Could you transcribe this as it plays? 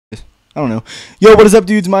I don't know. Yo, what is up,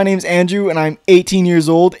 dudes? My name's Andrew, and I'm 18 years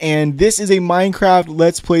old, and this is a Minecraft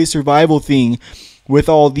Let's Play survival thing with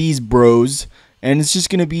all these bros, and it's just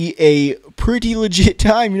going to be a pretty legit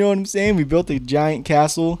time, you know what I'm saying? We built a giant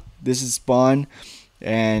castle. This is spawn,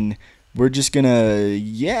 and we're just going to,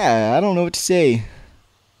 yeah, I don't know what to say.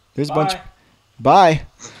 There's a bunch. Bye.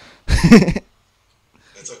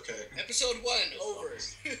 It's okay. Episode 1, over.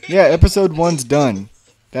 Yeah, episode 1's done.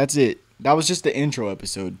 That's it. That was just the intro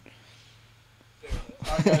episode.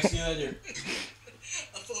 Alright guys, see you later.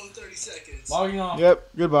 A full 30 seconds. Logging off. Yep,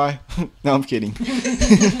 goodbye. No, I'm kidding.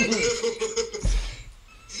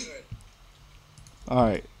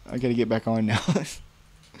 Alright, I gotta get back on now.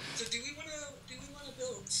 So do we wanna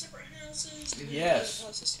build separate houses? Do we Yes. build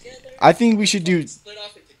houses together? I think we should do... Split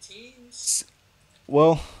off into teams?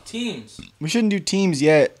 Well, Teams. we shouldn't do teams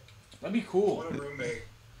yet. That'd be cool. What a roommate.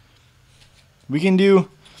 We can do...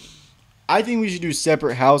 I think we should do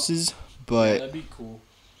separate houses, but... That'd be cool.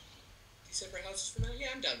 Two separate houses for now? Yeah,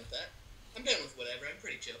 I'm down with that. I'm down with whatever. I'm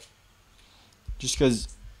pretty chill. Just because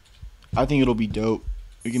I think it'll be dope.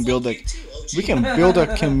 We can build Fuck a... you too, OG. We can build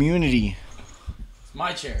a community. It's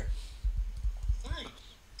my chair. Fine.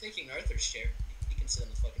 Taking Arthur's chair. He can sit on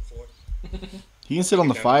the fucking floor. He can sit on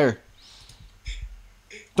the fire.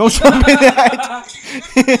 Don't show me that!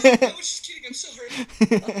 I was just kidding. I'm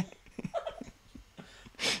sorry.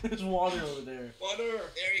 There's water over there. Water.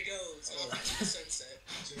 There he goes. Off into the sunset.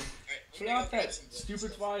 Alright, I'm Put gonna out go grab that some wood.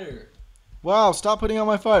 stupid fire. Wow, stop putting on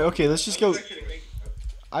my fire. Okay, let's just go. Actually,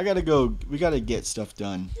 I gotta go. We gotta get stuff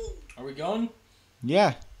done. Ooh, Are we going?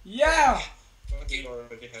 Yeah. Yeah! you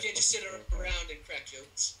can't just sit around and crack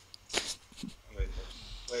jokes.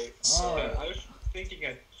 Wait, so Alright. I was thinking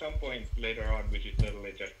at some point later on we should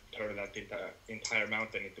totally just turn that entire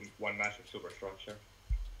mountain into one massive superstructure.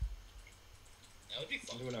 That would be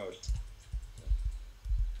fun. Who knows?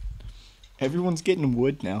 Everyone's getting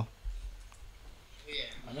wood now. Yeah.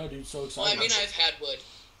 I know, dude, so Well, excited. I mean, I've had wood.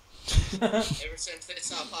 Ever since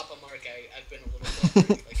it's not Papamark, I've been a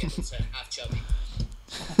little bit like it's half chubby.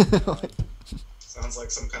 sounds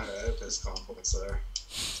like some kind of Oedipus complex there.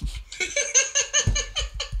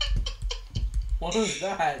 What was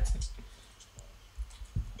that?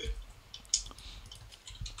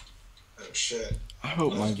 Oh shit. I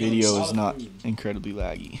hope my Let's get video a lot is of not food. incredibly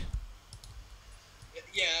laggy.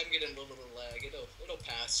 Yeah, I'm getting a little lag. It'll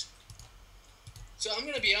pass. So I'm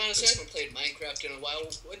gonna be honest, I haven't played Minecraft in a while.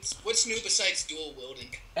 What's new besides dual wielding?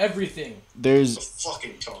 Everything. The There's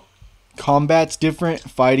fucking tongue. combat's different.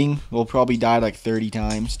 Fighting will probably die like 30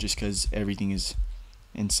 times just because everything is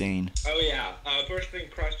insane. Oh yeah, first thing,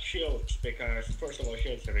 crush shields, because first of all,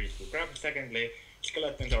 shields are easy to grab, secondly,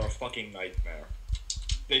 skeletons are a fucking nightmare.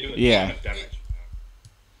 They do a Yeah. ton of damage.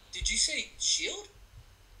 Did you say shield?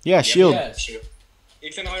 Yeah, shield. Yes. Shit.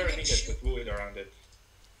 It's an iron ingot with wood around it.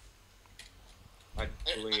 I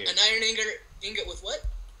believe. An iron ingot with what?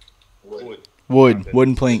 Wood. Wood.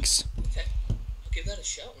 Wooden planks. Okay, I'll give that a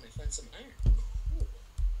shot when I find some iron. Cool.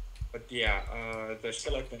 But yeah, the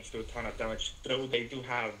skeletons do a ton of damage, though they do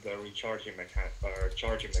have the recharging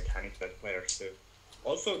charging mechanics that players do.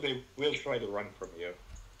 Also, they will try to run from you.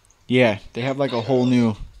 Yeah, they have like a whole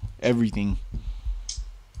new everything.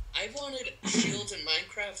 I've wanted shields in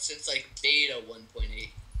Minecraft since like beta 1.8.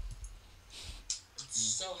 I'm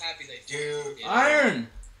so happy they Dude. did. Iron!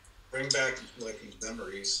 Bring back like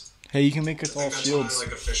memories. Hey, you can make I us all think that's when I shields.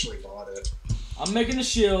 like officially bought it. I'm making a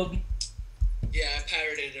shield. Yeah, I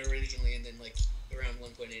pirated it originally, and then like around 1.8,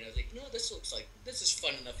 I was like, you know, this is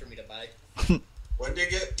fun enough for me to buy. When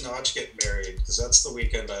did Notch get married? Because that's the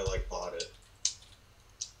weekend I like bought it.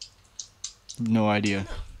 No idea.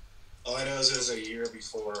 All I know is it was a year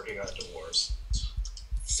before he got divorced.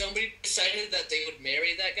 Somebody decided that they would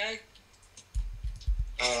marry that guy.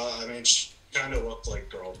 I mean, she kind of looked like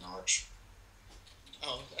girl Notch.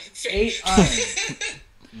 Oh, 8 iron.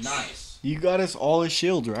 Nice. You got us all a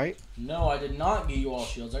shield, right? No, I did not get you all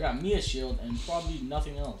shields. I got me a shield and probably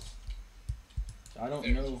nothing else. I don't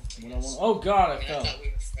know what I want. Oh god, I I fell. thought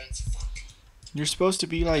we were friends. Fuck. You're supposed to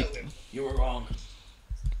be I like... thought we were- You were wrong.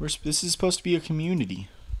 This is supposed to be a community.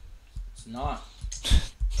 It's not.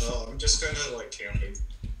 Oh, I'm just kind of like camping.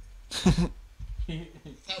 thought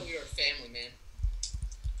we were family, man.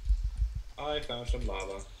 I found some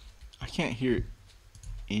lava. I can't hear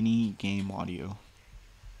any game audio.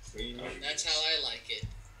 That's how I like it.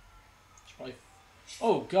 Probably-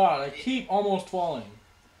 Oh god, I keep almost falling.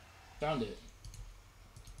 Found it.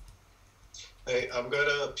 Hey, I'm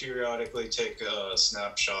gonna periodically take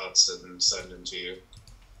snapshots and send them to you.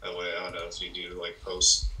 That way, I don't know if you do like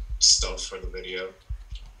post stuff for the video.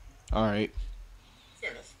 All right.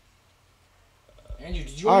 Fair enough. Andrew,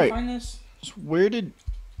 did you All already right. find this? So where did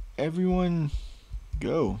everyone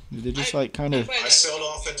go? Did they just like kind of? I sailed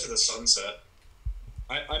off into the sunset.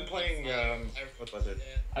 I'm playing. What was it?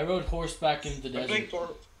 I rode horseback into the I'm playing desert.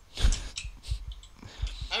 for.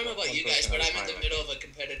 I don't know about you guys, but I'm in the middle of a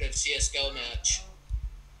competitive CS:GO match.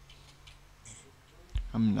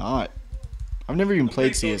 I'm not. I've never even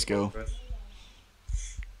played CS:GO.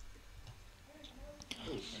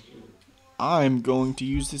 I'm going to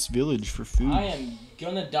use this village for food. I am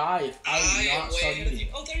gonna die if I do am not way start ahead of you.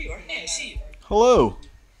 eating. Oh, there you are. Hey, I see you. Hello.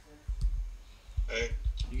 Hey,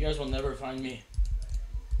 You guys will never find me.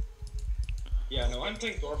 Yeah, no, I'm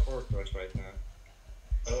playing Dwarf Fortress right now.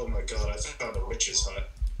 oh my god, I found a witch's hut.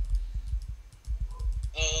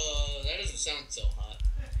 That doesn't sound so hot.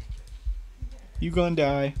 You gonna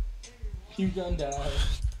die. You gonna die.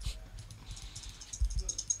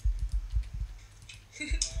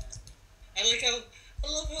 I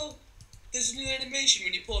love how there's a new animation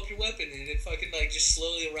when you pull up your weapon and it fucking like just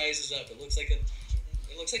slowly rises up. It looks like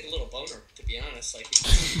a little boner, to be honest. Like,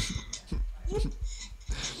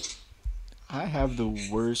 I have the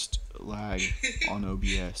worst lag on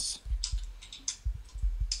OBS.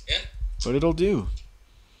 yeah, But it'll do.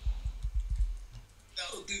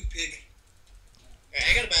 that'll do, pig. Alright,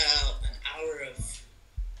 I got about an hour of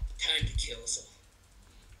time to kill, so.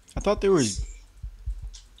 I thought there was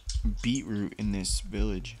beetroot in this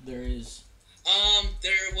village. There is.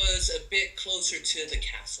 There was a bit closer to the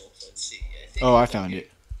castle. Let's see. Oh, I found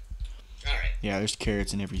it. Alright. Yeah, there's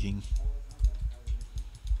carrots and everything.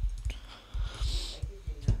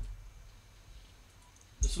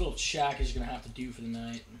 This little shack is gonna have to do for the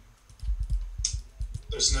night.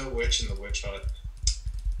 There's no witch in the witch hut.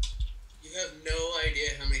 You have no idea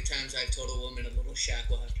how many times I've told a woman a little shack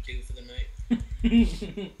will have to do for the night.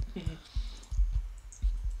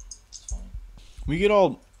 It's funny. We could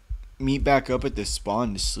all meet back up at the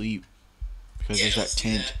spawn to sleep. Because Yeah, there's that let's do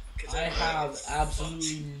tent. that, 'cause I I'm have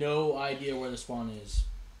absolutely no idea where the spawn is.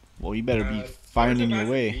 Well, you better be There's finding a your massive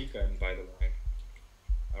way. beacon, by the way.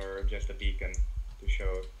 Or just a beacon to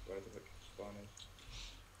show where the spawn is.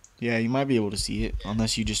 Yeah, you might be able to see it.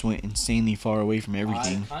 Unless you just went insanely far away from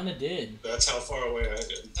everything. I kinda did. That's how far away I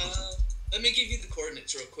did. Let me give you the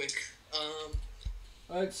coordinates real quick.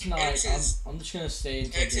 It's not. X is- I'm just gonna stay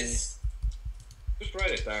until X day. is Just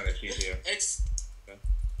write it down, it's easier. X.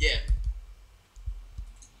 Yeah.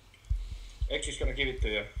 X is gonna give it to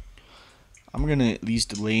you. I'm gonna at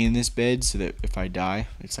least lay in this bed so that if I die,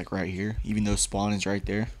 it's like right here. Even though spawn is right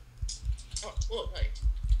there. Oh, well, right.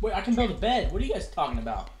 Wait, I can build a bed. What are you guys talking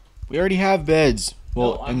about? We already have beds.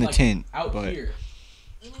 Well, No, in I'm, the like, tent. Out but here.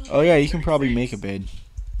 oh yeah, you can probably make a bed.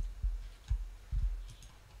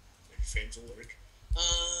 Frames will work.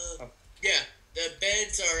 Yeah, the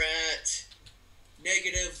beds are at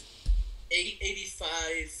negative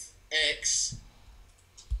 885x,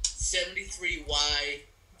 73y,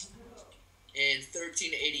 and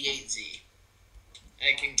 1388z.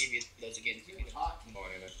 I can give you those again if you need them. Oh,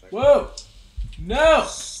 in a second. Whoa! No!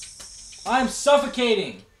 I'm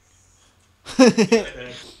suffocating. I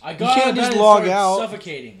got can't out of bed just and log started out.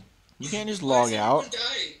 Suffocating. You can't just Why log is out. everyone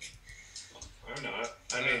dying? I'm not.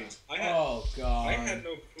 I mean, I had, Oh god. I had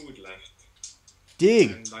no food left.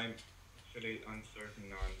 Dig. And I'm actually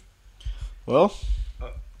uncertain on. Well, Uh,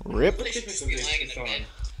 rip. They should just be lying in the bed.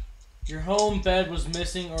 Your home bed was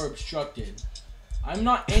missing or obstructed. I'm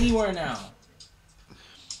not anywhere now.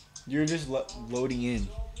 You're just loading in.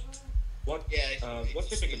 What? Yeah, What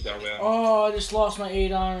difficulty are we on? Oh, I just lost my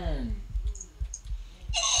 8 iron.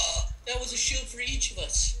 That was a shield for each of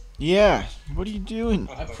us. Yeah. What are you doing?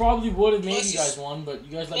 I probably would have made Plus you guys one, but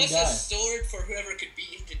you guys let me Plus a die. sword for whoever could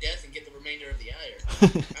beat him to death and get the remainder of the iron.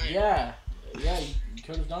 Right. Yeah, you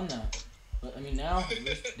could have done that. But I mean, now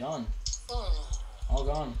it's done. Oh. All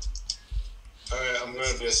gone. alright, I'm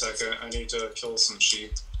gonna be a second. I need to kill some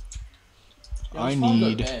sheep. Yeah, I let's all go to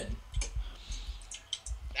need- bed.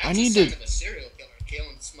 That's I need a sign to- of a serial killer,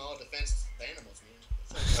 killing small defenseless animals, man.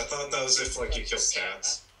 I thought that was if, like, you kill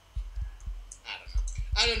cats.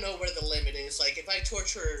 I don't know where the limit is. Like, if I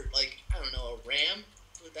torture, like, I don't know, a ram,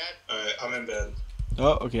 would that... Alright, I'm in bed.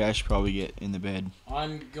 Oh, okay. I should probably get in the bed.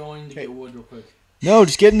 I'm going to get wood real quick. No,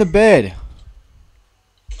 just get in the bed.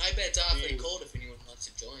 My bed's awfully cold if anyone wants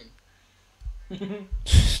to join.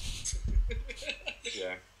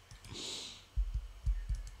 Yeah.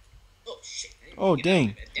 Oh, shit. I didn't Oh, get out of dang.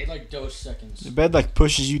 my bed. It's like dose seconds. The bed like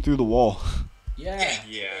pushes you through the wall. Yeah.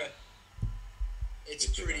 Yeah. It's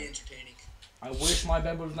pretty entertaining. I wish my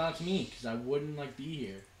bed was not to me, because I wouldn't like be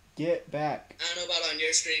here. Get back. I don't know about on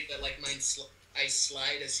your stream, but, like, mine, I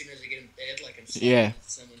slide as soon as I get in bed, like I'm sliding Yeah. with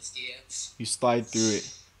someone's DMs. You slide through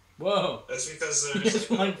it. Whoa. That's because He's there's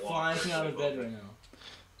just like flying out of bed right right now.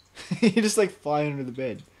 You just like fly under the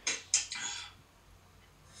bed.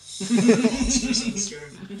 Monsters in this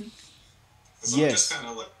game. So I'm Yes. just kind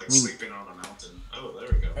of like sleeping on a mountain. Oh, there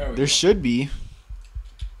we go. There should be.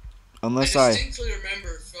 Unless I I. distinctly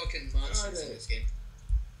remember fucking monsters in this game.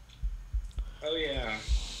 Oh yeah.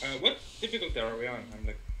 What difficulty are we on? I'm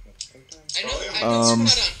like, sometimes. I know we're not on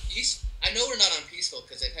peace. I know we're not on peaceful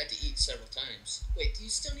because I've had to eat several times. Wait, do you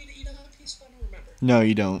still need to eat on peaceful? I don't remember. No,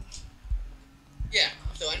 you don't. Yeah,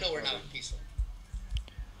 so I know we're not on peaceful.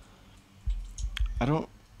 I don't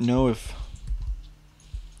know if.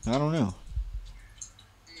 I don't know.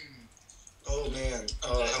 Oh man,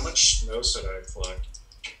 how much snow should I collect?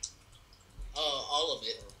 All of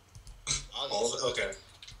it. All of it? Okay.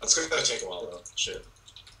 That's gonna take a while though. Shit.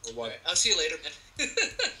 Alright, I'll see you later, man.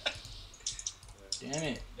 Damn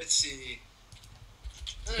it. Let's see.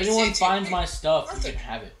 If anyone finds my stuff, you can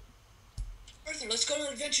have it. Arthur, let's go on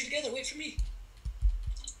an adventure together. Wait for me.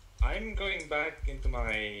 I'm going back into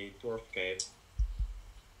my dwarf cave.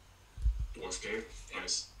 Dwarf cave?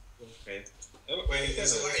 Nice. Dwarf cave. Wait,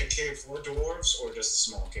 is it like a cave for dwarves or just a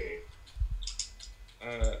small cave?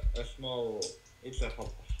 A small. It's a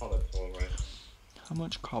hobbit hole, right? How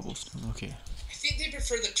much cobblestone? Okay. I think they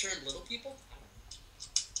prefer the term little people.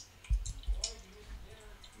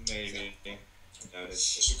 Maybe. They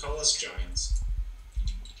should call us giants.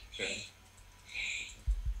 Sure.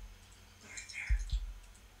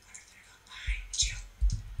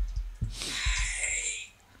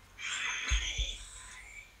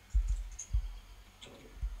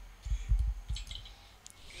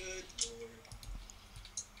 Good lord.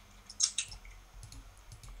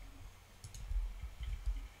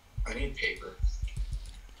 I need paper.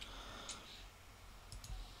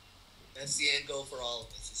 That's the end goal for all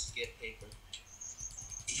of us, is to get paper.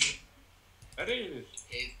 That is.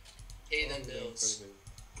 Pay them bills.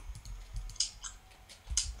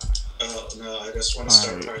 No, I just want to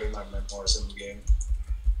start writing my memoirs in the game.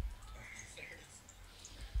 Fair enough.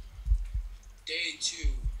 Day 2,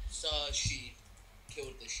 saw a sheep,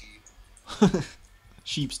 killed the sheep.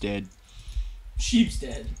 Sheep's dead. Sheep's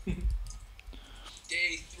dead.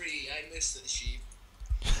 Day 3, I missed the sheep.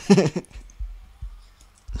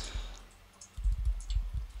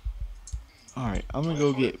 Alright, I'm gonna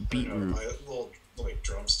go get beetroot. My little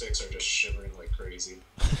drumsticks are just shivering like crazy.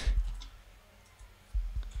 I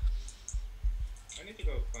need to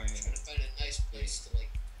go find. I'm trying to find a nice place to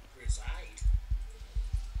reside.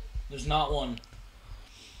 There's not one.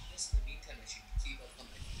 I guess in the meantime I should keep up on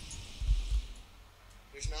my.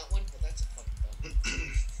 There's not one? Well, that's a fucking bummer.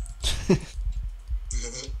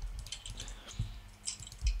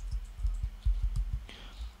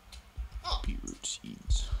 Oh, Beetroot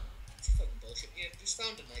seeds. that's a fucking bullshit. Yeah, just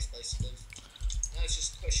found a nice place to live. Now it's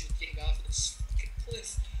just a question of getting off of this fucking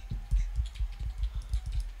cliff.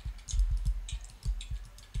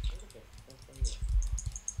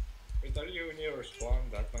 Wait, are you near spawn,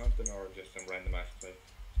 that mountain, or just some random ass place?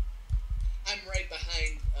 I'm right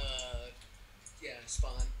behind,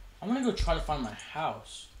 spawn. I'm gonna go try to find my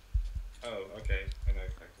house. Oh, okay. I know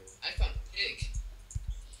exactly. I found a pig.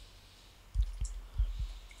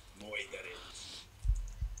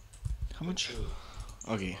 How much?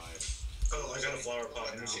 Okay. Oh, I got a flower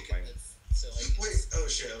pot now. Chicken live, so I can Wait, oh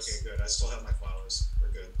shit, okay, good. I still have my flowers.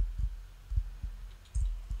 We're good.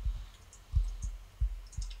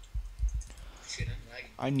 Shit, I'm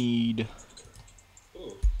lagging. I need.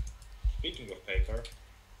 Ooh. Speaking of paper,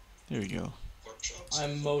 There we go. Pork chops.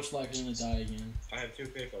 I'm most likely gonna die again. I have 2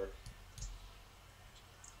 paper.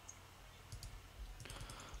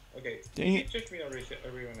 Okay. Dang It's it. just me or is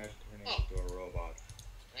everyone has turned Oh. into a robot?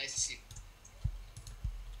 Nice to see you.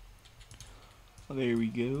 Oh, there we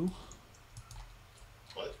go.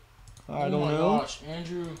 What? I Oh don't my know. gosh,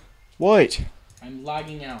 Andrew, What? I'm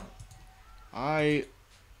lagging out.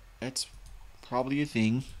 That's probably a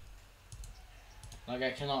thing. Like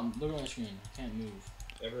I cannot look at my screen. I can't move.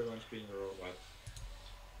 Everyone's being a robot.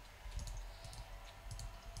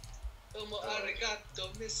 Domo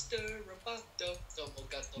arigato, Mr. Roboto. Domo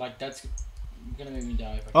gato. Like that's gonna make me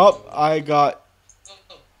die. If I Oh, keep going. I got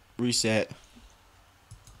Oh, reset.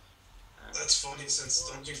 That's funny since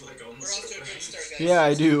don't you like own the we're off to a server? good start, guys. Yeah,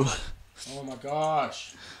 I do. Oh my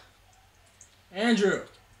gosh, Andrew.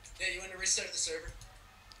 Yeah, you want to restart the server?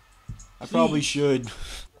 I probably should.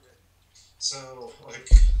 So, like,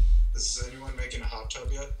 is anyone making a hot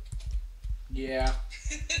tub yet? Yeah.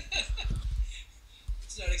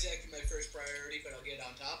 It's not exactly my first priority, but I'll get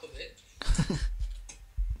on top of it.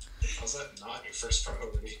 How's that not your first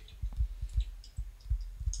priority?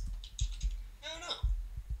 I don't know.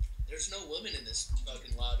 There's there's no women in this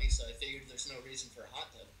fucking lobby, so I figured there's no reason for a hot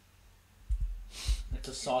tub. It's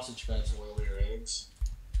a sausage fest. Boil your eggs.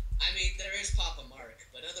 I mean, there is Papamark,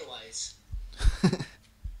 but otherwise...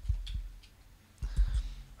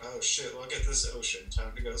 Oh shit, look at this ocean.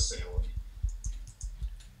 Time to go sailing.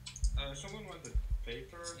 Someone wanted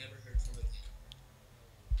paper. Never heard from it.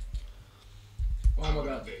 Oh my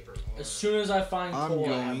god. Paper. As soon as I find I'm coal,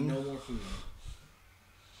 I have going. no more food.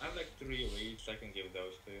 I have like 3 weeds. I can give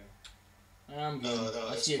those to you. I'm good. No, I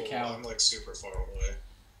that's see cool. a cow. I'm like super far away.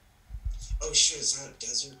 Oh shit, is that a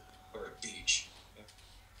desert or a beach?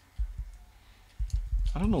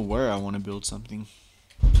 I don't know where I want to build something.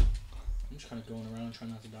 I'm just kind of going around trying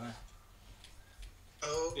not to die.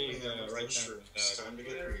 Oh, Hey, yeah, right for sure. now, It's time to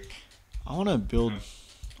get ready. I want to build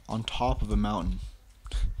on top of a mountain.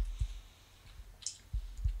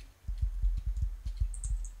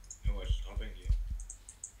 No one's stopping you.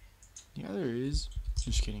 Yeah, there is.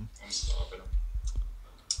 Just kidding. I'm stopping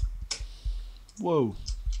him. Whoa.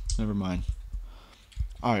 Never mind.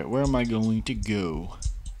 Alright, where am I going to go?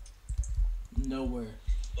 Nowhere.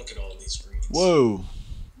 Look at all these greens. Whoa.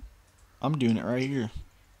 I'm doing it right here.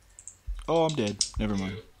 Oh, I'm dead. Never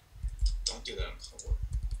mind. Dude, don't do that in public.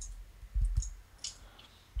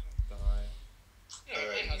 Die. Yeah, my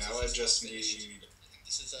Alright, house now is I just finished. need... I think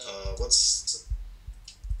this is what's...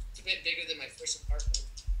 it's a bit bigger than my first apartment.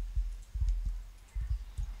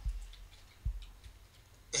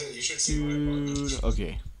 You should see my apartment. Dude,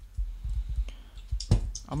 okay.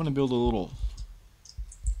 I'm gonna build a little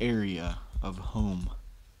area of home.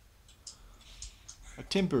 A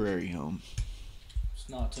temporary home. It's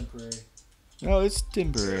not temporary. No, it's Is it a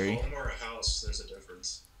temporary. home or a house? There's a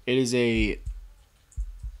difference. It is a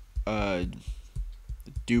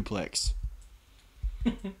duplex.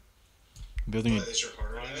 Building But it. is your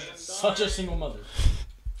heart in it? Such a single mother.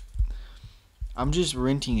 I'm just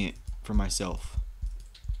renting it for myself,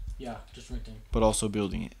 Yeah, just renting. but also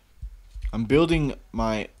building it. I'm building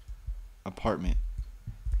my apartment.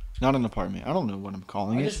 Not an apartment. I don't know what I'm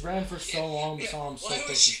calling I it. just ran for so long, but saw him so close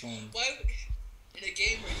to storm. Why would, in a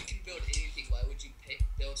game where you can build anything, why would you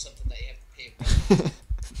build something that you have to pay for?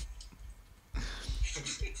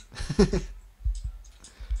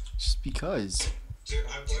 Just because. Dude,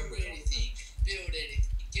 I blame Do the anything, build anything,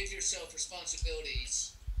 give yourself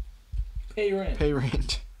responsibilities. Pay rent. Pay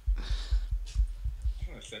rent. I'm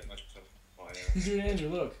gonna set myself on fire. Dude, Andrew,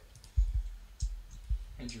 look.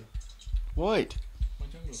 Andrew. What? My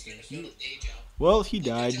jungle He's gonna face. build a day job. Well, he Good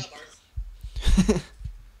died. job, Arth.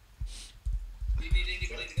 Do you need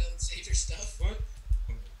anybody to go and save your stuff? What?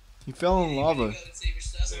 He fell in Anybody lava. to go and save your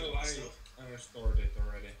stuff? So I restored it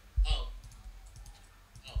already. Oh.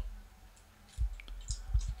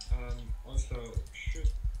 Also,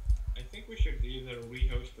 I think we should either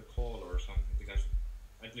rehost the call or something because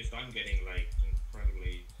at least I'm getting like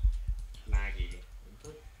incredibly laggy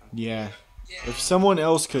input. Yeah. Yeah. If someone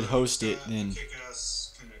else could host it, a then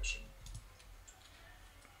kick-ass connection.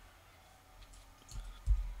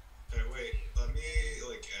 Hey, wait, let me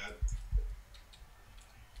like add.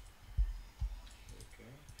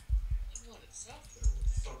 Okay. What is up? What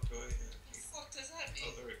the fuck do I hit? What the fuck does that Oh,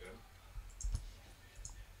 mean? there we go.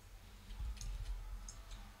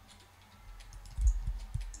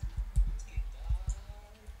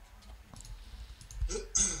 I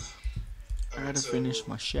Alright, gotta so finish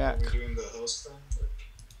my shack. Are we doing the host thing? Like,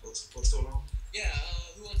 what's going on? Yeah,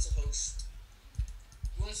 who wants to host?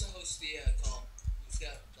 Who wants to host the call? Who's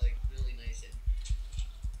got like really nice in?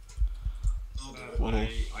 I'll do it. Well-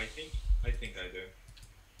 I think I do.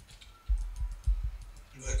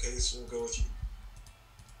 In that case, we'll go with you.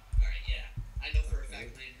 Alright, yeah. I know for a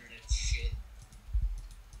fact my internet's shit.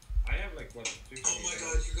 I have like what? 50 Oh my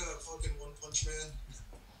god, you got fucking One Punch Man?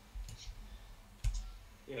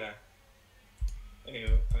 Yeah.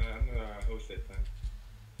 Anyway, I'm gonna host it then.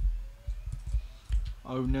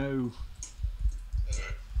 oh no.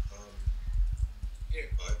 Alright, Here.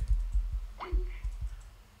 bye.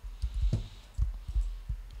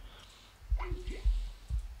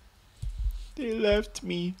 They left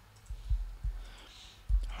me.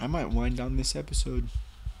 I might wind down this episode.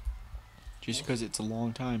 Just because it's a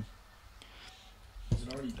long time. Is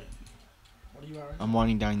it already done? What are you at right now? I'm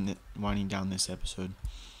winding down this episode.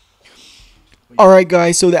 Alright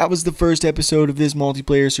guys, so that was the first episode of this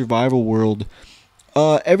multiplayer survival world.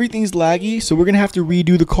 Everything's laggy, so we're going to have to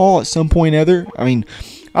redo the call at some point other. I mean,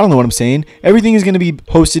 I don't know what I'm saying. Everything is going to be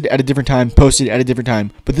hosted at a different time, posted at a different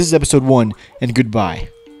time. But this is episode 1, and goodbye.